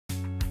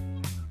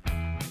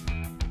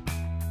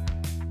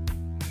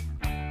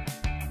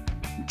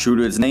True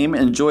to its name,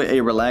 enjoy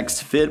a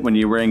relaxed fit when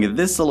you're wearing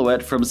this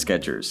silhouette from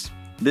SKECHERS.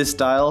 This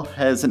style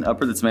has an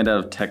upper that's made out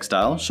of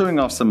textile, showing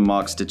off some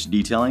mock stitch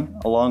detailing,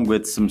 along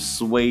with some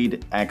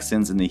suede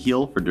accents in the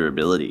heel for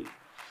durability.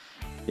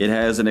 It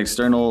has an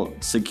external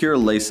secure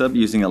lace-up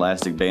using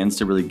elastic bands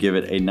to really give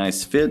it a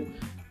nice fit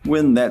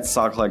when that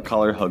sock-like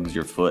collar hugs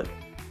your foot.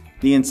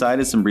 The inside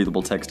is some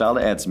breathable textile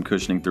to add some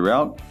cushioning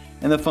throughout,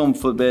 and the foam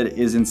footbed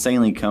is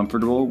insanely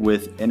comfortable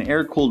with an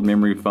air-cooled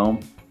memory foam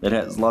that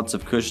has lots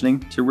of cushioning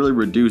to really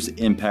reduce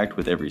impact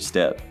with every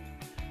step.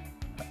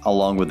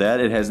 Along with that,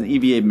 it has an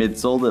EVA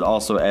midsole that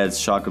also adds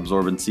shock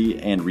absorbency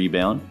and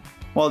rebound,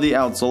 while the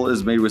outsole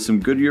is made with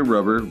some Goodyear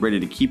rubber ready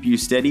to keep you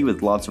steady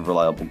with lots of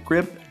reliable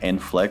grip and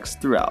flex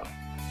throughout.